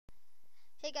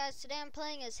Hey guys, today I'm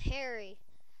playing as Harry.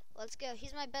 Let's go.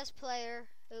 He's my best player.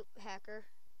 Oop, hacker.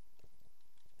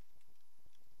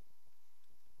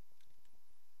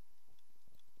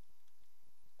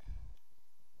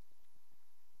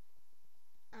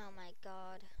 Oh my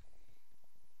god.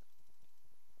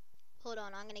 Hold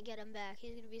on, I'm gonna get him back.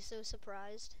 He's gonna be so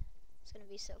surprised. It's gonna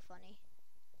be so funny.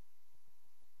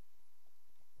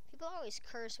 People always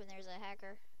curse when there's a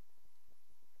hacker.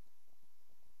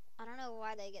 I don't know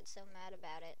why they get so mad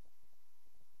about it.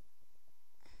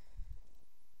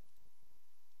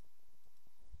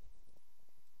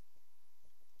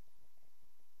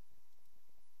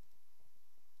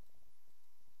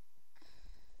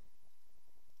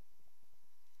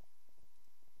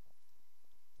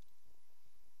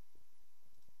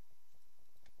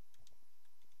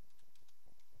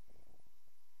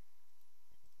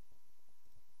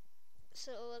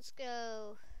 So let's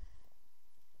go.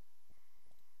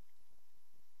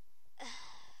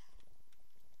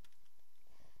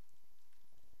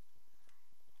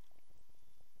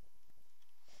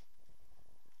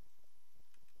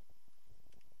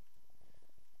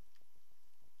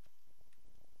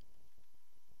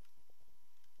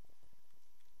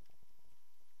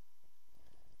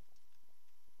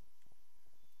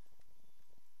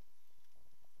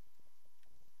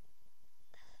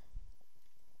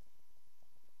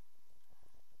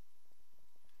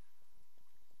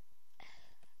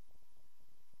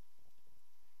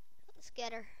 Let's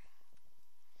get her.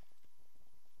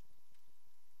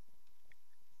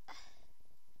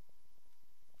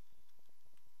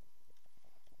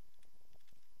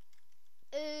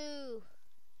 Ooh.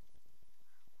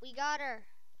 We got her.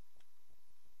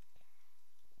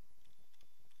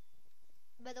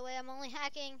 By the way, I'm only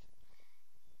hacking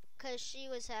because she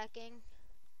was hacking.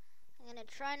 I'm gonna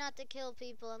try not to kill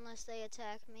people unless they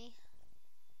attack me.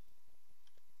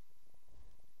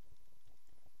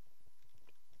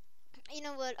 You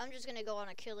know what? I'm just gonna go on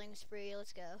a killing spree.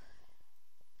 Let's go.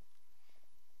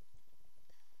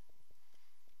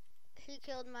 He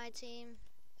killed my team.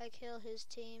 I kill his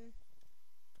team.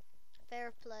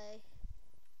 Fair play.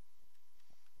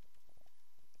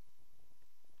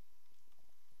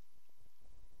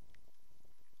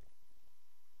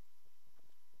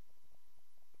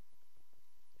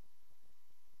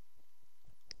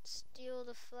 Steal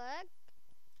the flag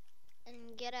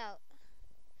and get out.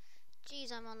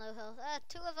 Jeez, I'm on low health.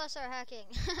 Two of us are hacking.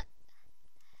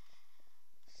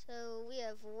 So we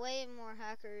have way more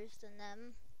hackers than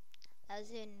them.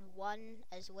 As in one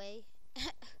as way.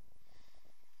 I'm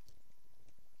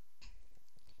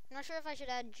not sure if I should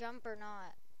add jump or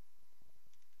not.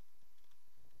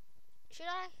 Should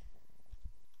I?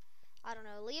 I don't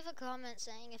know. Leave a comment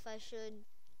saying if I should.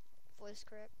 Voice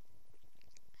correct.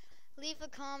 Leave a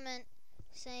comment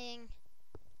saying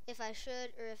if I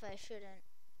should or if I shouldn't.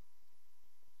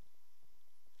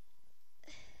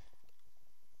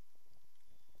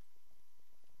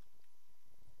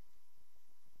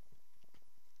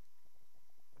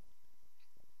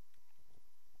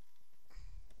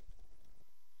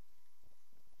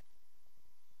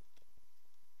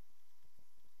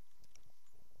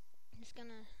 I'm just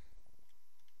gonna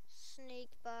sneak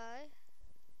by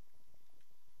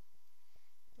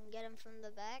and get him from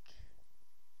the back.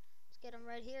 Let's get him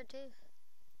right here too.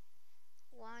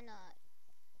 Why not?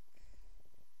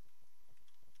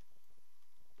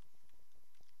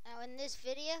 Now in this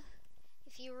video,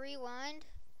 if you rewind,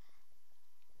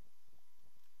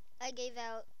 I gave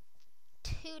out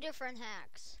 2 different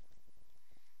hacks.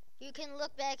 You can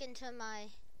look back into my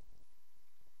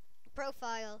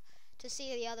profile to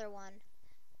see the other one.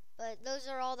 But those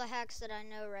are all the hacks that I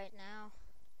know right now.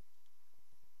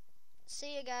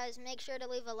 See you guys. Make sure to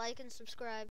leave a like and subscribe.